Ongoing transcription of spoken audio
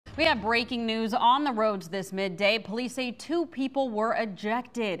We have breaking news on the roads this midday. Police say 2 people were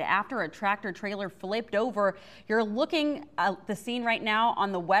ejected after a tractor trailer flipped over. You're looking at the scene right now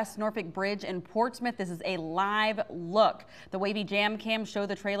on the West Norfolk Bridge in Portsmouth. This is a live look. The wavy jam cams show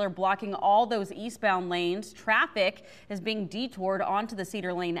the trailer blocking all those eastbound lanes. Traffic is being detoured onto the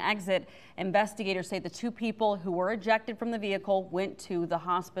Cedar Lane exit. Investigators say the 2 people who were ejected from the vehicle went to the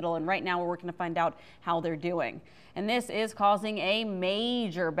hospital, and right now we're working to find out how they're doing. And this is causing a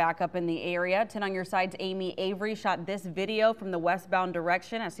major backup in the area. 10 on your side's Amy Avery shot this video from the westbound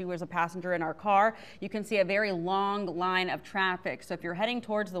direction as she was a passenger in our car. You can see a very long line of traffic. So if you're heading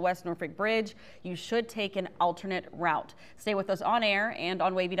towards the West Norfolk Bridge, you should take an alternate route. Stay with us on air and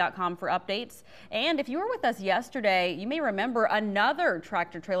on wavy.com for updates. And if you were with us yesterday, you may remember another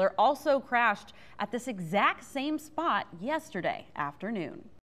tractor trailer also crashed at this exact same spot yesterday afternoon.